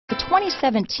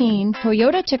2017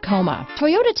 Toyota Tacoma.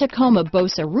 Toyota Tacoma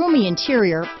boasts a roomy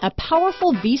interior, a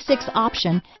powerful V6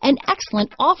 option, and excellent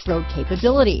off-road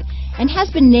capability, and has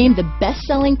been named the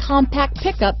best-selling compact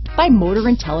pickup by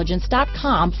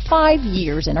MotorIntelligence.com 5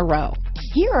 years in a row.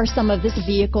 Here are some of this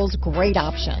vehicle's great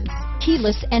options: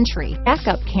 keyless entry,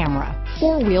 backup camera,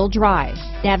 4-wheel drive,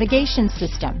 navigation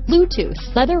system, Bluetooth,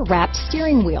 leather-wrapped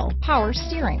steering wheel, power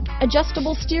steering,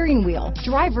 adjustable steering wheel,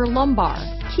 driver lumbar,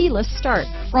 keyless start,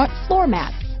 front floor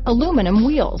mats, aluminum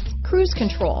wheels, cruise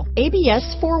control,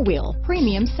 ABS 4-wheel,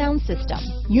 premium sound system,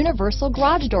 universal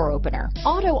garage door opener,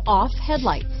 auto-off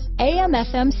headlights,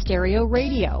 AM/FM stereo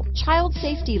radio, child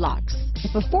safety locks.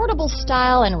 If affordable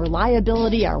style and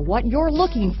reliability are what you're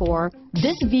looking for,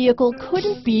 this vehicle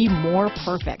couldn't be more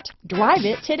perfect. Drive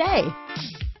it today.